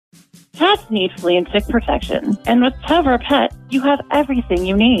Cats need flea and tick protection, and with Tevra Pet, you have everything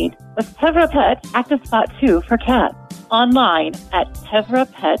you need. With Tevra Pet, Active Spot 2 for cats. Online at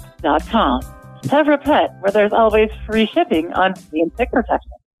tevrapet.com. Tevra Pet, where there's always free shipping on flea and tick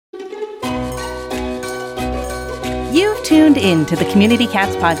protection. You've tuned in to the Community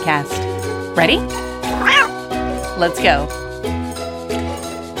Cats Podcast. Ready? Let's go.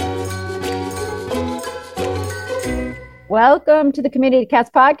 Welcome to the Community Cats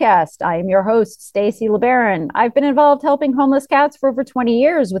Podcast. I am your host, Stacy LeBaron. I've been involved helping homeless cats for over 20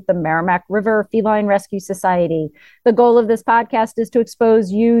 years with the Merrimack River Feline Rescue Society. The goal of this podcast is to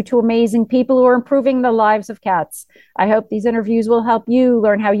expose you to amazing people who are improving the lives of cats. I hope these interviews will help you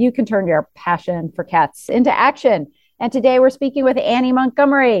learn how you can turn your passion for cats into action. And today we're speaking with Annie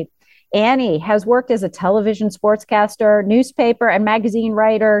Montgomery. Annie has worked as a television sportscaster, newspaper and magazine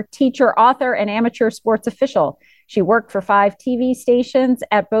writer, teacher, author, and amateur sports official. She worked for 5 TV stations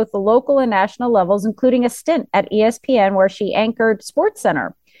at both the local and national levels, including a stint at ESPN where she anchored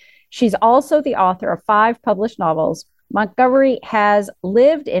SportsCenter. She's also the author of 5 published novels. Montgomery has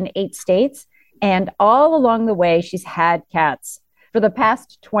lived in 8 states, and all along the way, she's had cats. For the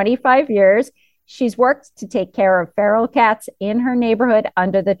past 25 years, she's worked to take care of feral cats in her neighborhood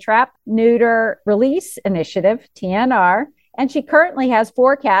under the Trap, Neuter, Release Initiative, TNR, and she currently has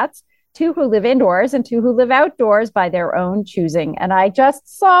 4 cats, 2 who live indoors and 2 who live outdoors by their own choosing. And I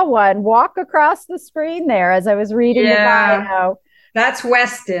just saw one walk across the screen there as I was reading the bio. That's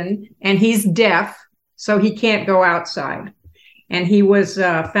Weston, and he's deaf, so he can't go outside. And he was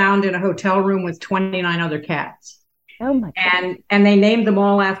found in a hotel room with 29 other cats. Oh my God. And they named them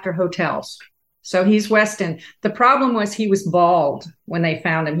all after hotels. So he's Weston. The problem was he was bald when they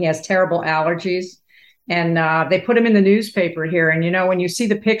found him. He has terrible allergies. And they put him in the newspaper here. And, you know, when you see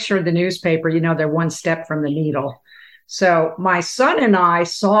the picture of the newspaper, you know, they're one step from the needle. So my son and I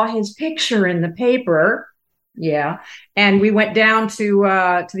saw his picture in the paper. Yeah. And we went down to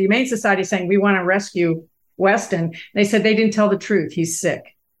the Humane Society saying, we want to rescue Weston. They said they didn't tell the truth. He's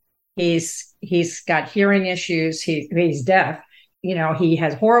sick. He's got hearing issues. He's deaf. You know, he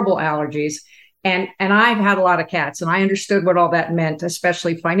has horrible allergies. And I've had a lot of cats, and I understood what all that meant,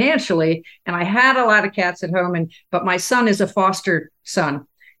 especially financially. And I had a lot of cats at home, but my son is a foster son.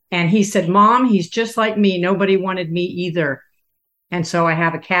 And he said, Mom, he's just like me. Nobody wanted me either. And so I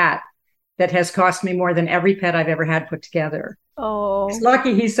have a cat that has cost me more than every pet I've ever had put together. Oh, it's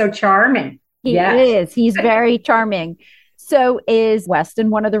lucky he's so charming. He is. He's very charming. So is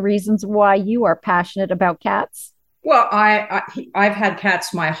Weston one of the reasons why you are passionate about cats? Well, I've had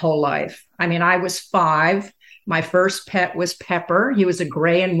cats my whole life. I mean, I was 5. My first pet was Pepper. He was a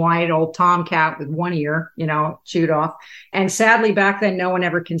gray and white old tomcat with one ear, you know, chewed off. And sadly, back then, no one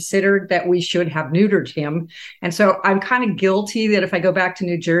ever considered that we should have neutered him. And so I'm kind of guilty that if I go back to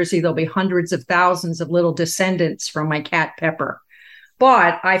New Jersey, there'll be hundreds of thousands of little descendants from my cat Pepper.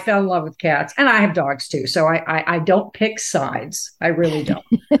 But I fell in love with cats, and I have dogs too. So I don't pick sides. I really don't.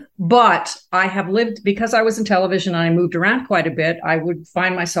 But I have lived, because I was in television and I moved around quite a bit, I would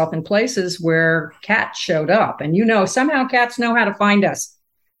find myself in places where cats showed up. And, you know, somehow cats know how to find us.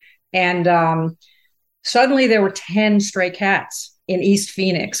 And suddenly there were 10 stray cats in East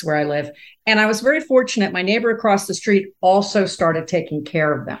Phoenix, where I live. And I was very fortunate. My neighbor across the street also started taking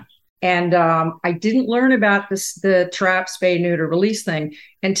care of them. And I didn't learn about the trap, spay, neuter, release thing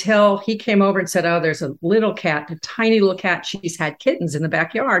until he came over and said, oh, there's a little cat, a tiny little cat. She's had kittens in the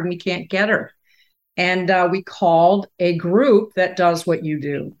backyard and we can't get her. And we called a group that does what you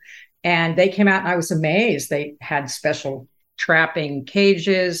do. And they came out and I was amazed. They had special trapping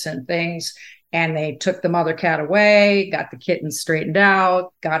cages and things. And they took the mother cat away, got the kittens straightened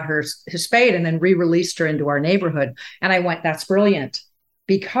out, got her spayed, and then re-released her into our neighborhood. And I went, that's brilliant.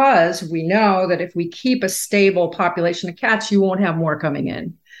 Because we know that if we keep a stable population of cats, you won't have more coming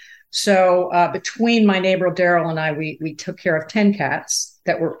in. So between my neighbor Daryl and I, we took care of 10 cats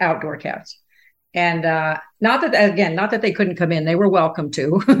that were outdoor cats. And not that they couldn't come in, they were welcome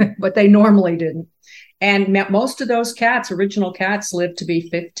to, but they normally didn't. And most of those cats, original cats, lived to be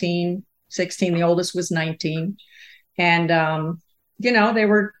 15, 16. The oldest was 19. And, you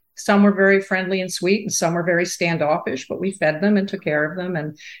know, some were very friendly and sweet, and some were very standoffish, but we fed them and took care of them.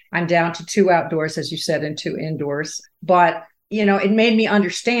 And I'm down to 2 outdoors, as you said, and 2 indoors. But, you know, it made me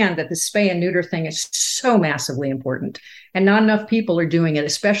understand that the spay and neuter thing is so massively important. And not enough people are doing it,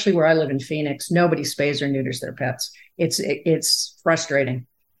 especially where I live in Phoenix. Nobody spays or neuters their pets. It's frustrating.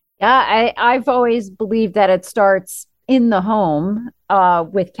 Yeah, I've always believed that it starts in the home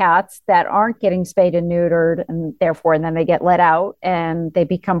with cats that aren't getting spayed and neutered, and then they get let out and they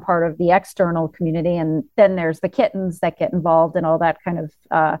become part of the external community. And then there's the kittens that get involved and all that kind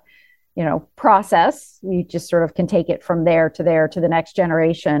of process. You just sort of can take it from there to the next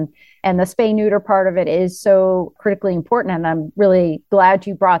generation. And the spay neuter part of it is so critically important. And I'm really glad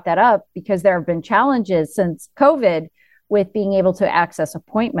you brought that up, because there have been challenges since COVID with being able to access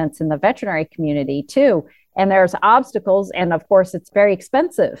appointments in the veterinary community too. And there's obstacles. And of course, it's very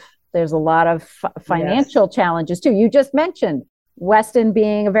expensive. There's a lot of financial challenges too. You just mentioned Weston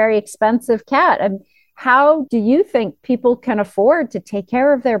being a very expensive cat. And how do you think people can afford to take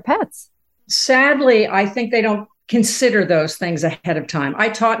care of their pets? Sadly, I think they don't consider those things ahead of time. I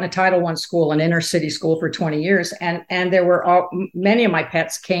taught in a Title I school, an inner city school, for 20 years. And there were many of my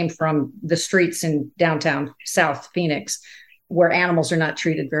pets came from the streets in downtown South Phoenix, where animals are not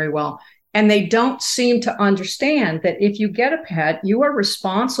treated very well. And they don't seem to understand that if you get a pet, you are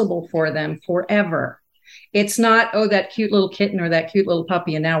responsible for them forever. It's not, oh, that cute little kitten or that cute little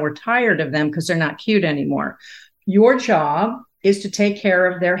puppy, and now we're tired of them because they're not cute anymore. Your job is to take care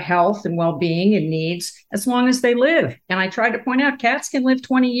of their health and well-being and needs as long as they live. And I tried to point out, cats can live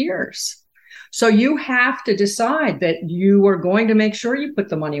 20 years. So you have to decide that you are going to make sure you put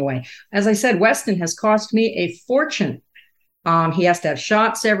the money away. As I said, Weston has cost me a fortune. He has to have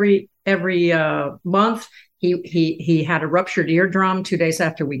shots every month. He had a ruptured eardrum 2 days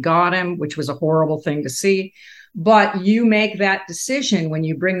after we got him, which was a horrible thing to see. But you make that decision when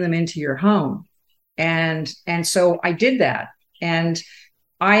you bring them into your home. And so I did that. And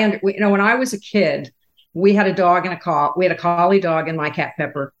when I was a kid, we had a dog and we had a collie dog and my cat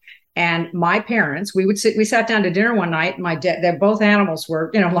Pepper. And my parents, we sat down to dinner one night, and they're both animals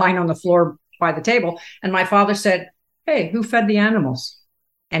were, lying on the floor by the table. And my father said, "Hey, who fed the animals?"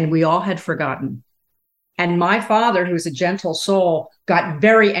 And we all had forgotten. And my father, who's a gentle soul, got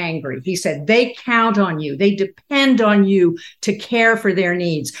very angry. He said, "They count on you. They depend on you to care for their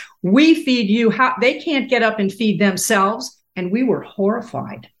needs. We feed you. They can't get up and feed themselves." And we were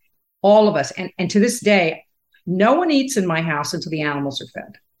horrified, all of us. And to this day, no one eats in my house until the animals are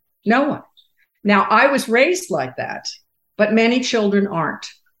fed. No one. Now, I was raised like that, but many children aren't.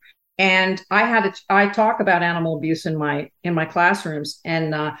 And I talk about animal abuse in my classrooms.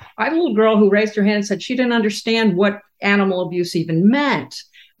 And I had a little girl who raised her hand and said she didn't understand what animal abuse even meant.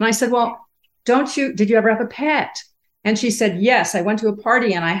 And I said, "Well, did you ever have a pet?" And she said, "Yes, I went to a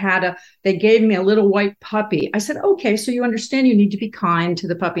party and they gave me a little white puppy." I said, "Okay, so you understand you need to be kind to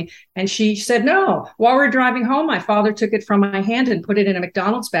the puppy." And she said, "No, while we were driving home, my father took it from my hand and put it in a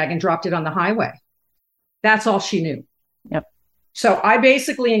McDonald's bag and dropped it on the highway." That's all she knew. Yep. So I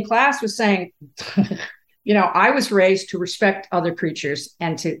basically in class was saying, I was raised to respect other creatures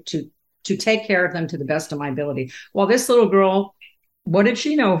and to take care of them to the best of my ability. Well, this little girl, what did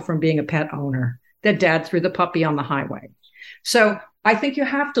she know from being a pet owner? That dad threw the puppy on the highway. So I think you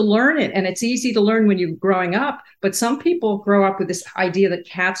have to learn it. And it's easy to learn when you're growing up. But some people grow up with this idea that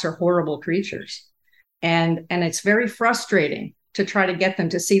cats are horrible creatures. And it's very frustrating to try to get them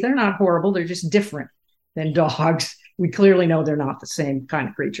to see they're not horrible. They're just different than dogs. We clearly know they're not the same kind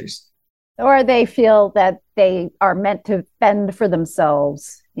of creatures. Or they feel that they are meant to fend for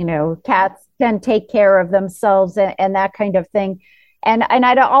themselves. Cats can take care of themselves and that kind of thing. And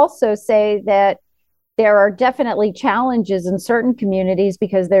I'd also say that there are definitely challenges in certain communities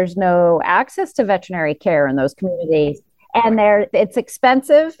because there's no access to veterinary care in those communities. And it's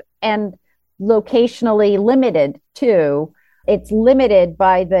expensive and locationally limited too. It's limited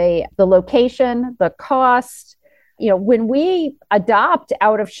by the location, the cost. When we adopt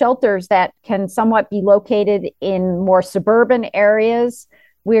out of shelters that can somewhat be located in more suburban areas,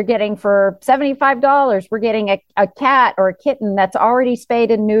 we're getting for $75, we're getting a cat or a kitten that's already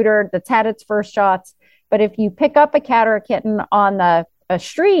spayed and neutered, that's had its first shots. But if you pick up a cat or a kitten on a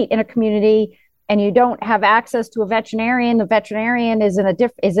street in a community and you don't have access to a veterinarian, the veterinarian is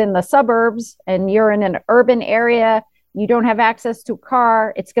in the suburbs and you're in an urban area, you don't have access to a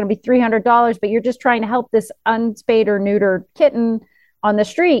car, it's going to be $300, but you're just trying to help this unspayed or neutered kitten on the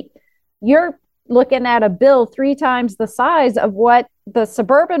street. You're looking at a bill 3 times the size of what the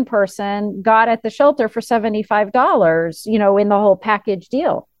suburban person got at the shelter for $75, in the whole package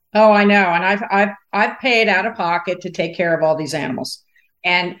deal. Oh, I know. And I've paid out of pocket to take care of all these animals.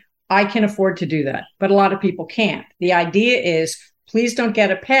 And I can afford to do that. But a lot of people can't. The idea is, please don't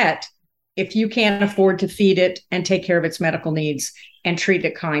get a pet if you can't afford to feed it and take care of its medical needs and treat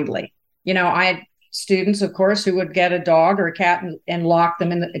it kindly. I had students, of course, who would get a dog or a cat and lock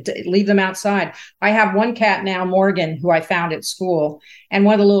them leave them outside. I have one cat now, Morgan, who I found at school. And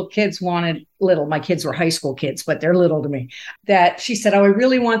one of the little kids my kids were high school kids, but they're little to me, that she said, "Oh, I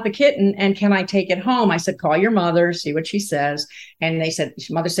really want the kitten. And can I take it home?" I said, "Call your mother, see what she says." And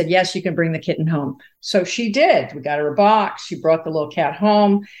mother said, "Yes, you can bring the kitten home." So she did. We got her a box. She brought the little cat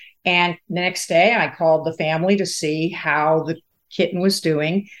home. And the next day I called the family to see how the kitten was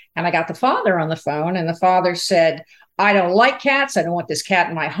doing. And I got the father on the phone, and the father said, I don't like cats. I don't want this cat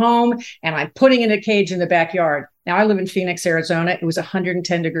in my home. And I'm putting in a cage in the backyard. Now I live in Phoenix, Arizona. It was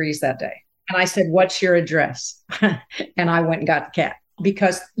 110 degrees that day. And I said, what's your address? And I went and got the cat,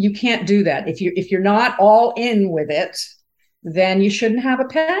 because you can't do that. If you're not all in with it, then you shouldn't have a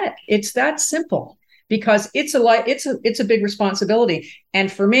pet. It's that simple, because it's a big responsibility. And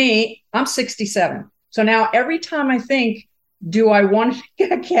for me, I'm 67. So now every time I think, do I want to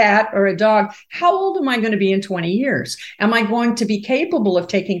get a cat or a dog? How old am I going to be in 20 years? Am I going to be capable of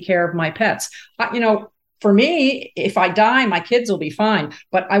taking care of my pets? For me, if I die, my kids will be fine,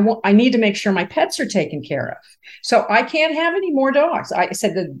 but I need to make sure my pets are taken care of. So I can't have any more dogs. I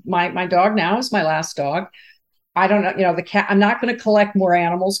said that my dog now is my last dog. I don't know, the cat, I'm not going to collect more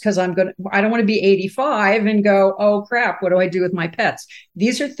animals, because I don't want to be 85 and go, oh crap, what do I do with my pets?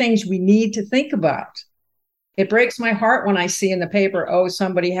 These are things we need to think about. It breaks my heart when I see in the paper, oh,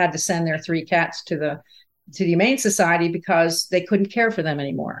 somebody had to send their 3 cats to the Humane Society because they couldn't care for them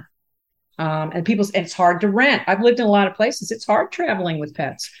anymore. And it's hard to rent. I've lived in a lot of places. It's hard traveling with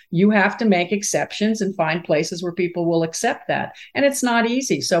pets. You have to make exceptions and find places where people will accept that. And it's not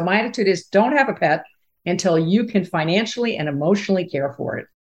easy. So my attitude is, don't have a pet until you can financially and emotionally care for it.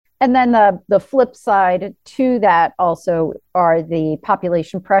 And then the flip side to that also are the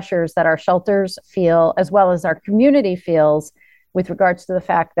population pressures that our shelters feel, as well as our community feels, with regards to the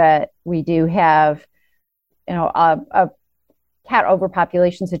fact that we do have, a cat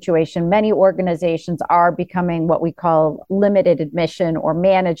overpopulation situation. Many organizations are becoming what we call limited admission or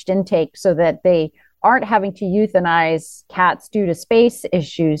managed intake, so that they aren't having to euthanize cats due to space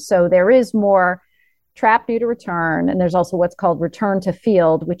issues. So there is more trap, neuter, return. And there's also what's called return to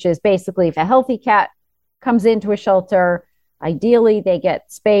field, which is basically if a healthy cat comes into a shelter, ideally they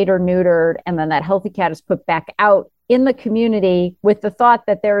get spayed or neutered, and then that healthy cat is put back out in the community with the thought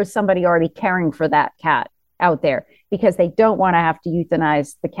that there is somebody already caring for that cat out there, because they don't want to have to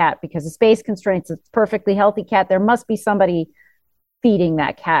euthanize the cat because of space constraints. It's a perfectly healthy cat. There must be somebody feeding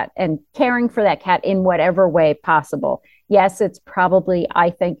that cat and caring for that cat in whatever way possible. Yes, it's probably, I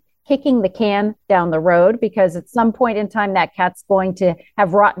think, kicking the can down the road, because at some point in time, that cat's going to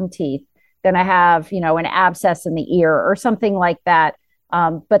have rotten teeth, going to have, an abscess in the ear or something like that.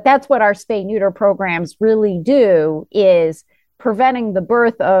 But that's what our spay neuter programs really do, is preventing the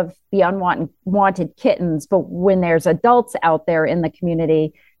birth of the unwanted kittens. But when there's adults out there in the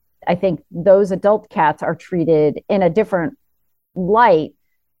community, I think those adult cats are treated in a different light,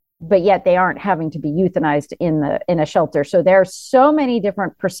 but yet they aren't having to be euthanized in a shelter. So there are so many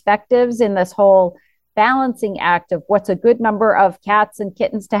different perspectives in this whole balancing act of what's a good number of cats and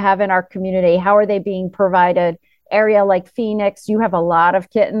kittens to have in our community. How are they being provided? Area like Phoenix, you have a lot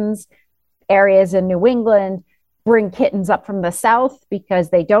of kittens. Areas in New England bring kittens up from the south because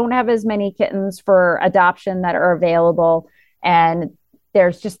they don't have as many kittens for adoption that are available. And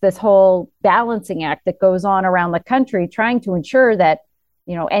there's just this whole balancing act that goes on around the country, trying to ensure that,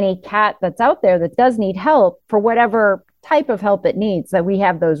 any cat that's out there that does need help, for whatever type of help it needs, that we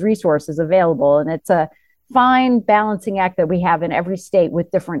have those resources available. And it's a fine balancing act that we have in every state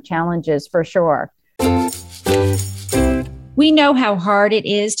with different challenges, for sure. We know how hard it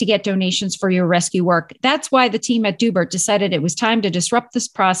is to get donations for your rescue work. That's why the team at Dubert decided it was time to disrupt this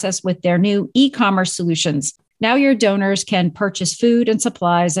process with their new e-commerce solutions. Now your donors can purchase food and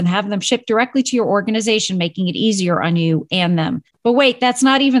supplies and have them shipped directly to your organization, making it easier on you and them. But wait, that's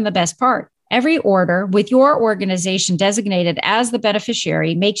not even the best part. Every order with your organization designated as the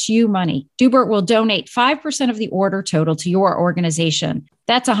beneficiary makes you money. Dubert will donate 5% of the order total to your organization.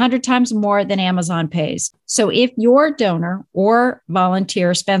 That's 100 times more than Amazon pays. So if your donor or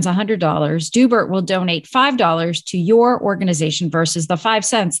volunteer spends $100, Dubert will donate $5 to your organization versus the 5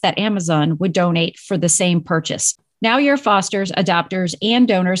 cents that Amazon would donate for the same purchase. Now your fosters, adopters, and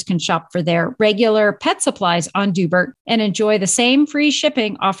donors can shop for their regular pet supplies on Dubert and enjoy the same free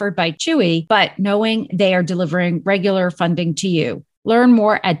shipping offered by Chewy, but knowing they are delivering regular funding to you. Learn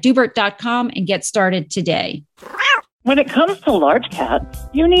more at Dubert.com and get started today. When it comes to large cats,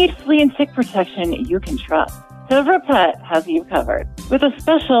 you need flea and tick protection you can trust. Tevra Pet has you covered with a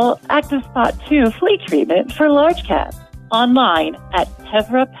special Active Spot 2 flea treatment for large cats. Online at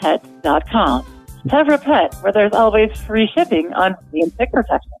tevrapet.com. Tevra Pet, where there's always free shipping on flea and tick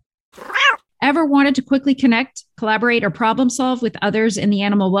protection. Ever wanted to quickly connect, collaborate, or problem solve with others in the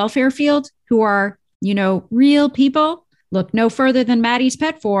animal welfare field who are, real people? Look no further than Maddie's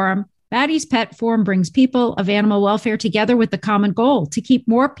Pet Forum. Maddie's Pet Forum brings people of animal welfare together with the common goal to keep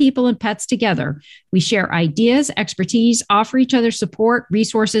more people and pets together. We share ideas, expertise, offer each other support,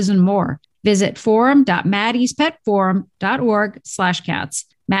 resources, and more. Visit forum.maddie'spetforum.org/cats.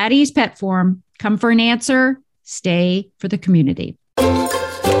 Maddie's Pet Forum. Come for an answer. Stay for the community.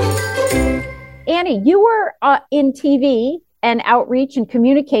 Annie, you were in TV and outreach and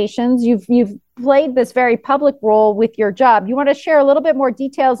communications. You've played this very public role with your job. You want to share a little bit more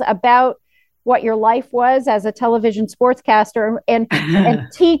details about what your life was as a television sportscaster and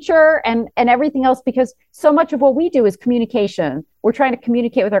teacher and everything else, because so much of what we do is communication. We're trying to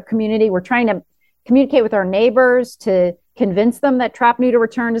communicate with our community. We're trying to communicate with our neighbors to convince them that trap, neuter,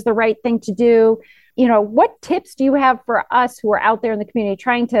 return is the right thing to do. You know, what tips do you have for us who are out there in the community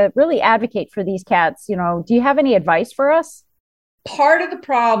trying to really advocate for these cats? You know, do you have any advice for us? Part of the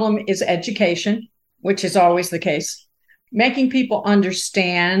problem is education, which is always the case. Making people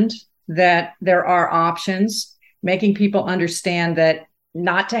understand that there are options, making people understand that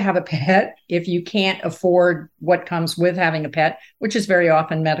not to have a pet if you can't afford what comes with having a pet, which is very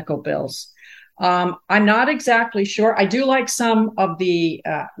often medical bills. I'm not exactly sure. I do like some of the,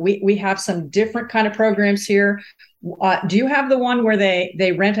 we have some different kind of programs here. Do you have the one where they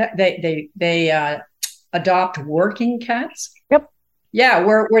adopt working cats? Yep. Yeah,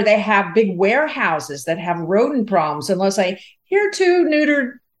 where they have big warehouses that have rodent problems. And let's say, here are 2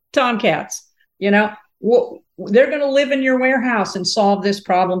 neutered tomcats, they're going to live in your warehouse and solve this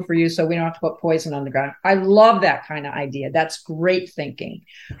problem for you so we don't have to put poison on the ground. I love that kind of idea. That's great thinking.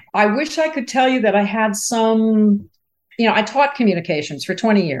 I wish I could tell you that I had some, I taught communications for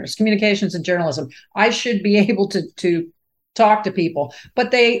 20 years, communications and journalism. I should be able to talk to people, but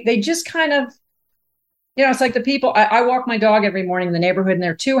they just kind of, it's like the people, I walk my dog every morning in the neighborhood, and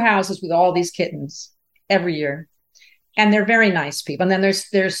there are 2 houses with all these kittens every year. And they're very nice people. And then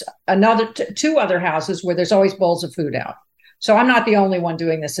there's another 2 other houses where there's always bowls of food out. So I'm not the only one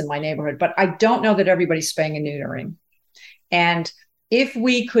doing this in my neighborhood, but I don't know that everybody's spaying and neutering. And if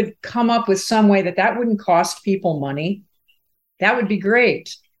we could come up with some way that wouldn't cost people money, that would be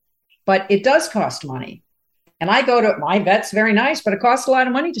great. But it does cost money. And I go to my vet's very nice, but it costs a lot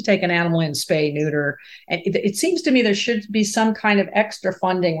of money to take an animal in, spay, neuter. And it seems to me there should be some kind of extra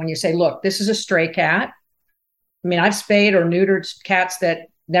funding when you say, look, this is a stray cat. I mean, I've spayed or neutered cats that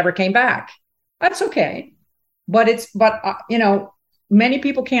never came back. That's okay. But many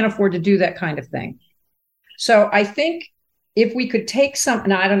people can't afford to do that kind of thing. So I think if we could take some,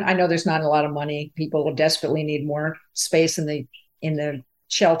 and I know there's not a lot of money. People will desperately need more space in the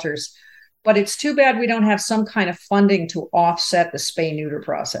shelters, but it's too bad we don't have some kind of funding to offset the spay neuter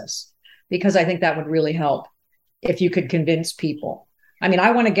process, because I think that would really help if you could convince people. I mean,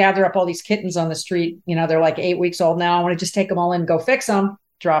 I want to gather up all these kittens on the street. They're like 8 weeks old now. I want to just take them all in, go fix them,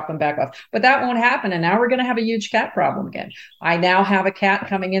 drop them back off. But that won't happen. And now we're going to have a huge cat problem again. I now have a cat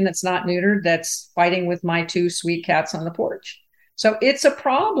coming in that's not neutered, that's fighting with my 2 sweet cats on the porch. So it's a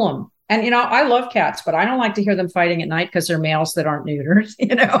problem. And, I love cats, but I don't like to hear them fighting at night because they're males that aren't neutered.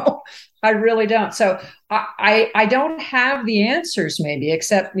 I really don't. So I don't have the answers maybe,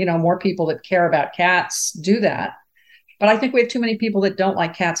 except, more people that care about cats do that. But I think we have too many people that don't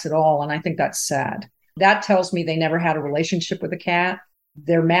like cats at all. And I think that's sad. That tells me they never had a relationship with a cat.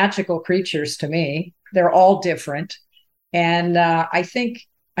 They're magical creatures to me. They're all different. And I think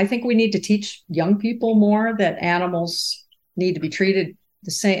we need to teach young people more that animals need to be treated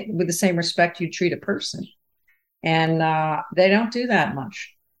with the same respect you treat a person. And they don't do that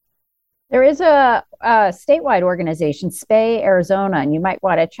much. There is a statewide organization, Spay Arizona, and you might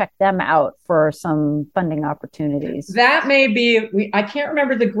want to check them out for some funding opportunities. That may be, I can't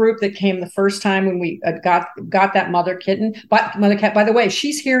remember the group that came the first time when we got that mother kitten. But mother cat, by the way,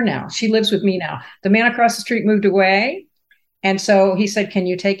 she's here now. She lives with me now. The man across the street moved away. And so he said, can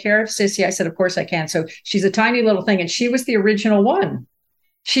you take care of Sissy? I said, of course I can. So she's a tiny little thing. And she was the original one.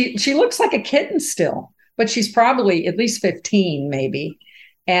 She looks like a kitten still, but she's probably at least 15, maybe.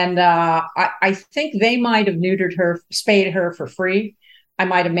 And I think they might have neutered her, spayed her for free. I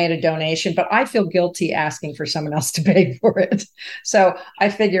might have made a donation, but I feel guilty asking for someone else to pay for it. So I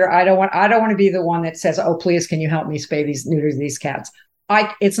figure I don't want to be the one that says, "Oh, please, can you help me neuter these cats?"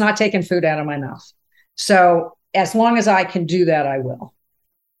 It's not taking food out of my mouth. So as long as I can do that, I will.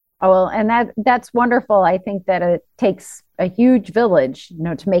 Oh, well, and that's wonderful. I think that it takes a huge village,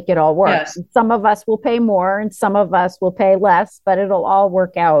 to make it all work. Yes. Some of us will pay more and some of us will pay less, but it'll all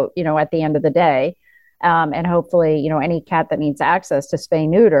work out, at the end of the day. And hopefully, any cat that needs access to spay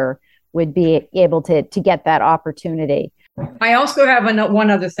neuter would be able to get that opportunity. I also have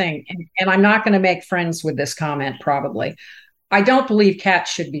one other thing, and I'm not going to make friends with this comment probably. I don't believe cats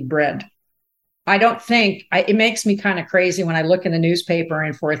should be bred. I don't think it makes me kind of crazy when I look in the newspaper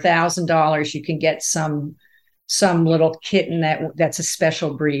and for $1,000 you can get some little kitten that's a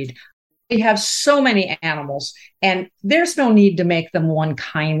special breed. We have so many animals, and there's no need to make them one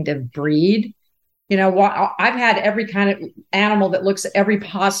kind of breed. You know, I've had every kind of animal that looks every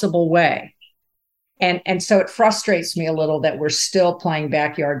possible way. And so it frustrates me a little that we're still playing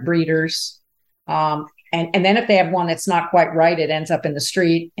backyard breeders. And then if they have one that's not quite right, it ends up in the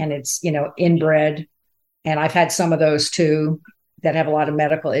street and it's, inbred. And I've had some of those too that have a lot of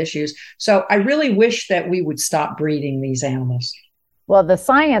medical issues. So I really wish that we would stop breeding these animals. Well, the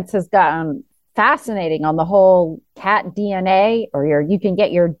science has gotten fascinating on the whole cat DNA, or you can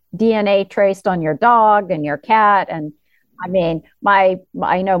get your DNA traced on your dog and your cat. And I mean, I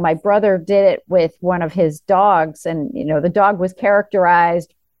know my brother did it with one of his dogs, and the dog was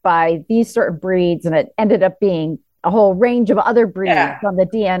characterized by these certain breeds, and it ended up being a whole range of other breeds on the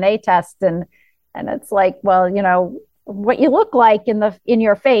DNA test. And it's like, well, what you look like in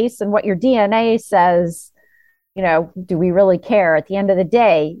your face and what your DNA says, do we really care? At the end of the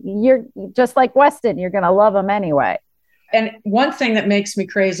day, you're just like Weston, you're going to love them anyway. And one thing that makes me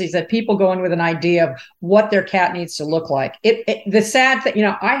crazy is that people go in with an idea of what their cat needs to look like. The sad thing,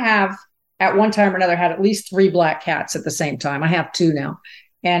 I have at one time or another had at least 3 black cats at the same time. I have 2 now,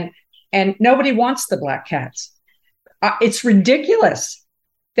 and nobody wants the black cats. It's ridiculous.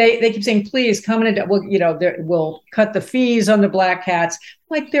 They keep saying, please come in and we'll cut the fees on the black cats.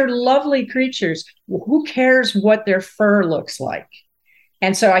 Like, they're lovely creatures. Well, who cares what their fur looks like?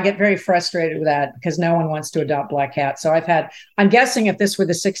 And so I get very frustrated with that because no one wants to adopt black cats. So I'm guessing if this were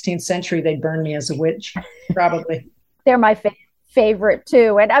the 16th century, they'd burn me as a witch, probably. They're my favorite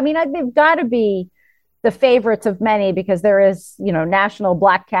too. And I mean, they've got to be the favorites of many because there is, National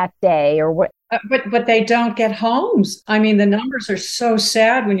Black Cat Day or what. But they don't get homes. I mean, the numbers are so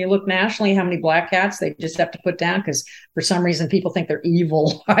sad when you look nationally how many black cats they just have to put down because for some reason people think they're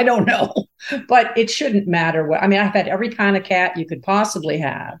evil. I don't know, but it shouldn't matter. I mean, I've had every kind of cat you could possibly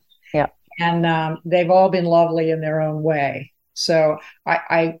have. Yeah, and they've all been lovely in their own way. So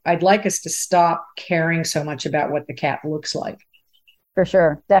I'd like us to stop caring so much about what the cat looks like. For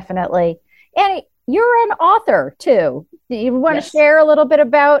sure, definitely. Annie, you're an author too. Do you want to share a little bit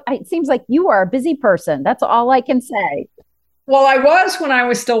about, it seems like you are a busy person. That's all I can say. Well, I was when I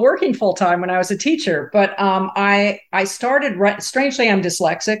was still working full time when I was a teacher, but I started, strangely, I'm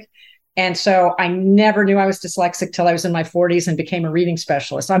dyslexic. And so I never knew I was dyslexic till I was in my 40s and became a reading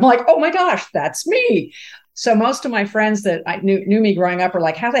specialist. I'm like, oh my gosh, that's me. So most of my friends that I knew me growing up were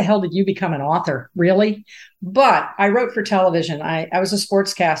like, how the hell did you become an author? Really? But I wrote for television. I was a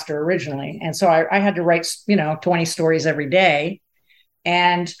sportscaster originally. And so I had to write, 20 stories every day.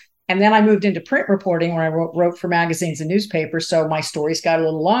 And then I moved into print reporting where I wrote for magazines and newspapers. So my stories got a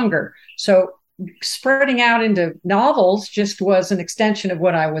little longer. So spreading out into novels just was an extension of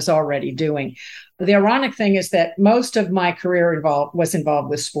what I was already doing. The ironic thing is that most of my career was involved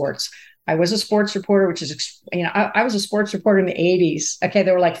with sports. I was a sports reporter, which is, I was a sports reporter in the 80s. Okay,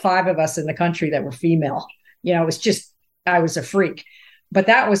 there were like 5 of us in the country that were female. It was just, I was a freak. But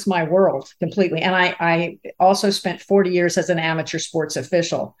that was my world completely. And I also spent 40 years as an amateur sports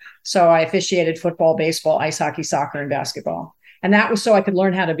official. So I officiated football, baseball, ice hockey, soccer, and basketball. And that was so I could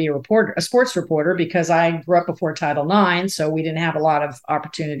learn how to be a sports reporter, because I grew up before Title IX, so we didn't have a lot of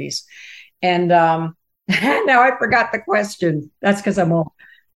opportunities. And now I forgot the question. That's because I'm old.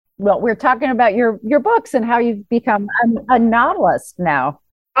 Well, we're talking about your books and how you've become a novelist now.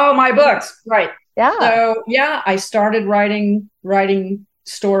 Oh, my books. Right. Yeah. So, I started writing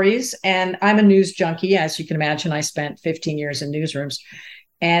stories, and I'm a news junkie. As you can imagine, I spent 15 years in newsrooms,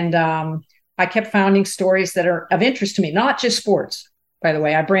 and I kept finding stories that are of interest to me, not just sports, by the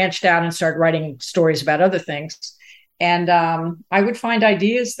way. I branched out and started writing stories about other things. And I would find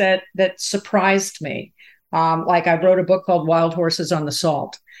ideas that surprised me. Like I wrote a book called Wild Horses on the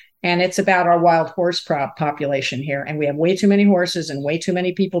Salt. And it's about our wild horse population here. And we have way too many horses and way too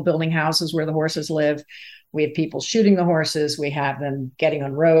many people building houses where the horses live. We have people shooting the horses. We have them getting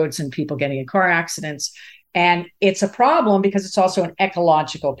on roads and people getting in car accidents. And it's a problem because it's also an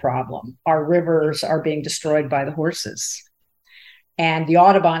ecological problem. Our rivers are being destroyed by the horses. And the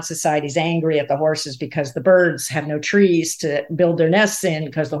Audubon Society is angry at the horses because the birds have no trees to build their nests in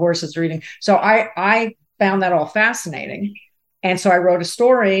because the horses are eating. So I found that all fascinating. And so I wrote a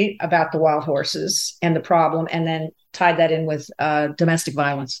story about the wild horses and the problem, and then tied that in with domestic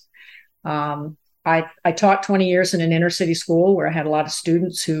violence. I taught 20 years in an inner city school where I had a lot of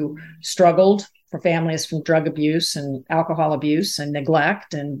students who struggled for families from drug abuse and alcohol abuse and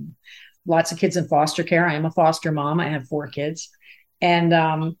neglect. And lots of kids in foster care. I am a foster mom. I have 4 kids.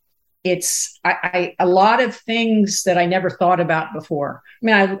 And it's a lot of things that I never thought about before. I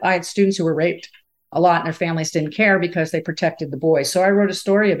mean, I had students who were raped a lot and their families didn't care because they protected the boys. So I wrote a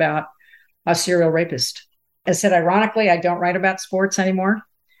story about a serial rapist. I said, ironically, I don't write about sports anymore,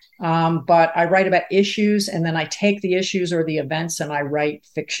 but I write about issues, and then I take the issues or the events and I write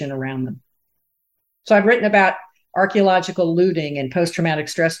fiction around them. So I've written about archaeological looting and post-traumatic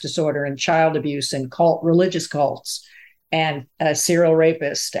stress disorder and child abuse and religious cults and a serial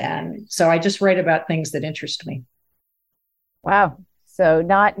rapist. And so I just write about things that interest me. Wow. So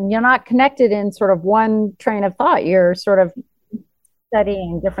you're not connected in sort of one train of thought. You're sort of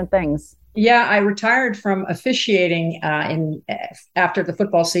studying different things. Yeah, I retired from officiating after the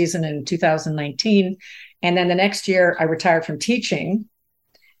football season in 2019. And then the next year I retired from teaching.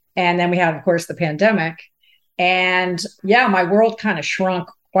 And then we had, of course, the pandemic. And yeah, my world kind of shrunk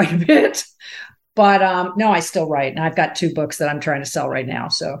quite a bit. But no, I still write. And I've got 2 books that I'm trying to sell right now.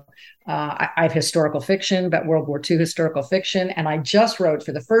 So I have historical fiction, about World War II historical fiction. And I just wrote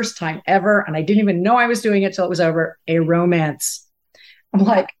for the first time ever, and I didn't even know I was doing it till it was over, a romance. I'm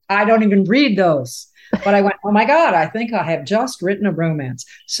like, I don't even read those. But I went, oh my God, I think I have just written a romance.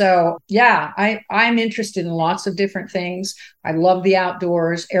 So yeah, I'm interested in lots of different things. I love the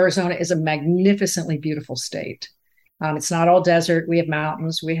outdoors. Arizona is a magnificently beautiful state. It's not all desert. We have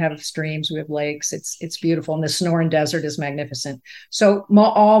mountains, we have streams, we have lakes. It's beautiful. And the Sonoran Desert is magnificent. So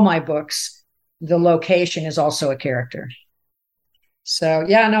all my books, the location is also a character. So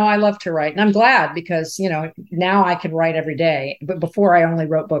yeah, no, I love to write. And I'm glad because, now I can write every day. But before I only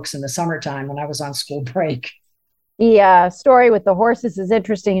wrote books in the summertime when I was on school break. The story with the horses is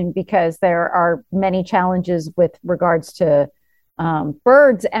interesting because there are many challenges with regards to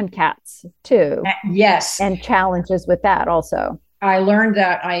birds and cats too. Yes. And challenges with that also. I learned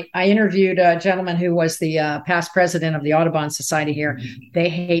that I interviewed a gentleman who was the past president of the Audubon Society here. They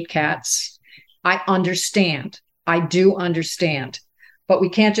hate cats. I understand. I do understand. But we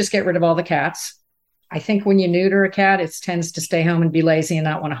can't just get rid of all the cats. I think when you neuter a cat, it tends to stay home and be lazy and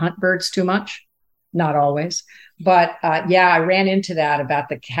not want to hunt birds too much. Not always. But yeah, I ran into that about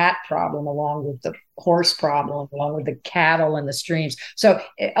the cat problem along with the horse problem, along with the cattle and the streams. So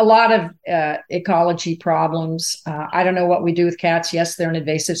a lot of ecology problems. I don't know what we do with cats. Yes, they're an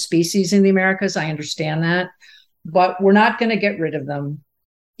invasive species in the Americas. I understand that. But we're not going to get rid of them.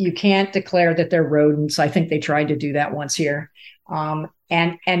 You can't declare that they're rodents. I think they tried to do that once here.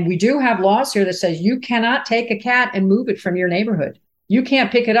 And we do have laws here that says you cannot take a cat and move it from your neighborhood. You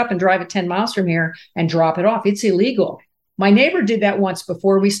can't pick it up and drive it 10 miles from here and drop it off. It's illegal. My neighbor did that once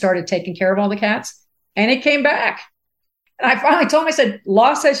before we started taking care of all the cats, and it came back. And I finally told him, I said,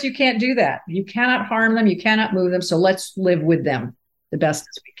 law says you can't do that. You cannot harm them. You cannot move them. So let's live with them the best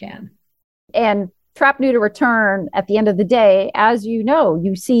as we can. And trap, neuter, return, at the end of the day, as you know,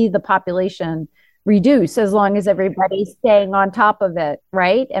 you see the population reduce as long as everybody's staying on top of it,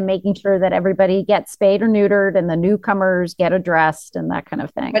 right? And making sure that everybody gets spayed or neutered and the newcomers get addressed and that kind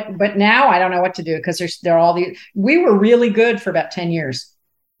of thing. But now I don't know what to do because there are all these. We were really good for about 10 years.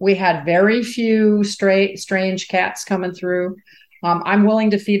 We had very few strange cats coming through. I'm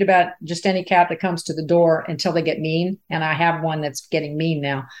willing to feed about just any cat that comes to the door until they get mean. And I have one that's getting mean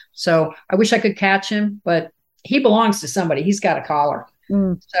now. So I wish I could catch him, but he belongs to somebody. He's got a collar.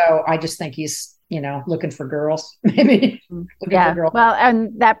 So I just think he's, looking for girls, maybe. Yeah. For girls. Well,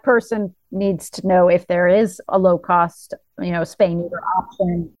 and that person needs to know if there is a low cost, spay neuter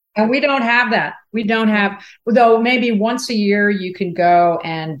option. And we don't have that. We don't have, though maybe once a year you can go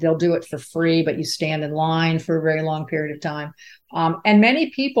and they'll do it for free, but you stand in line for a very long period of time. And many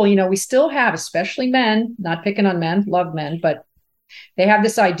people, we still have, especially men, not picking on men, love men, but they have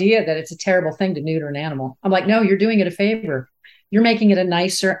this idea that it's a terrible thing to neuter an animal. I'm like, no, you're doing it a favor. You're making it a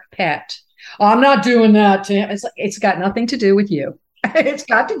nicer pet. Oh, I'm not doing that to him. It's got nothing to do with you. It's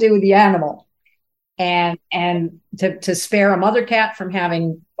got to do with the animal. And to spare a mother cat from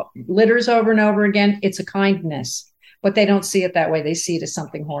having litters over and over again, it's a kindness. But they don't see it that way. They see it as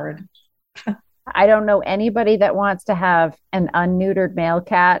something horrid. I don't know anybody that wants to have an unneutered male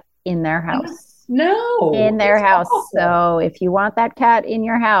cat in their house. No. In their house. Awful. So if you want that cat in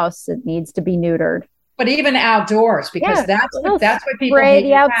your house, it needs to be neutered. But even outdoors, because that's what people spray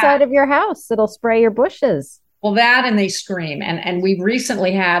the outside of your house. It'll spray your bushes. Well, that and they scream. And we've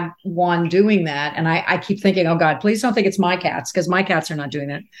recently had one doing that. And I keep thinking, oh, God, please don't think it's my cats, because my cats are not doing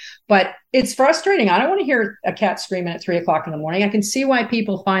that. But it's frustrating. I don't want to hear a cat screaming at 3 o'clock in the morning. I can see why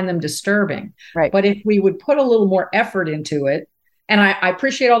people find them disturbing. Right. But if we would put a little more effort into it, and I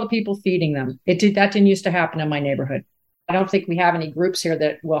appreciate all the people feeding them. That didn't used to happen in my neighborhood. I don't think we have any groups here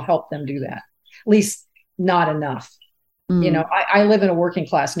that will help them do that. At least not enough. I live in a working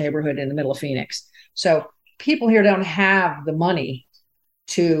class neighborhood in the middle of Phoenix. So people here don't have the money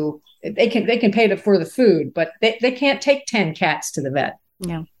they can pay for the food, but they can't take 10 cats to the vet.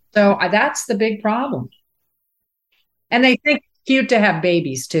 Yeah. So that's the big problem. And they think it's cute to have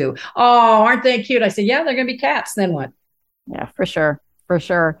babies too. Oh, aren't they cute? I said, yeah, they're going to be cats. Then what? Yeah, for sure. For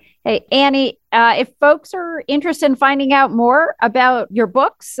sure. Hey, Annie, if folks are interested in finding out more about your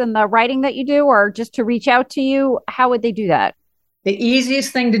books and the writing that you do, or just to reach out to you, how would they do that? The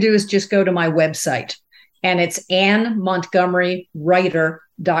easiest thing to do is just go to my website, and it's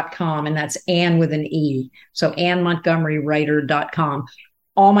AnnMontgomeryWriter.com, and that's Ann with an E. So AnnMontgomeryWriter.com.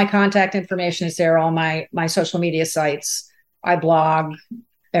 All my contact information is there, all my social media sites. I blog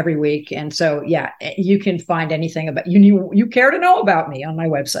every week. And so, yeah, you can find anything about you care to know about me on my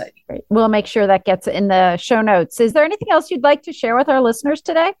website. Great. We'll make sure that gets in the show notes. Is there anything else you'd like to share with our listeners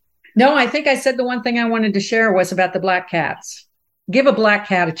today? No, I think I said the one thing I wanted to share was about the black cats. Give a black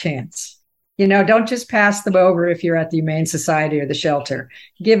cat a chance. Don't just pass them over if you're at the Humane Society or the shelter.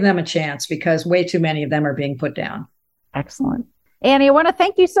 Give them a chance, because way too many of them are being put down. Excellent. Annie, I want to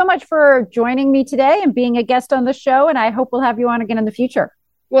thank you so much for joining me today and being a guest on the show. And I hope we'll have you on again in the future.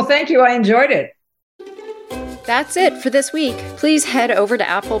 Well, thank you. I enjoyed it. That's it for this week. Please head over to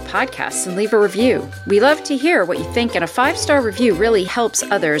Apple Podcasts and leave a review. We love to hear what you think, and a 5-star review really helps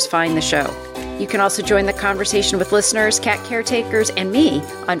others find the show. You can also join the conversation with listeners, cat caretakers, and me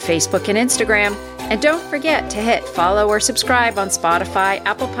on Facebook and Instagram. And don't forget to hit follow or subscribe on Spotify,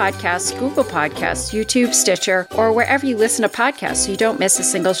 Apple Podcasts, Google Podcasts, YouTube, Stitcher, or wherever you listen to podcasts so you don't miss a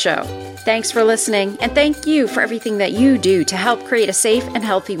single show. Thanks for listening, and thank you for everything that you do to help create a safe and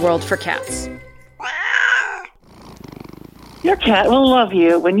healthy world for cats. Your cat will love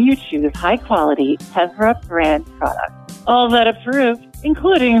you when you choose high-quality Tevra brand products. All that approved,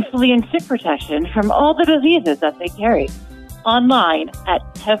 including flea and tick protection from all the diseases that they carry. Online at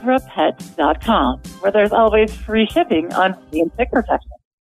TevraPets.com, where there's always free shipping on flea and tick protection.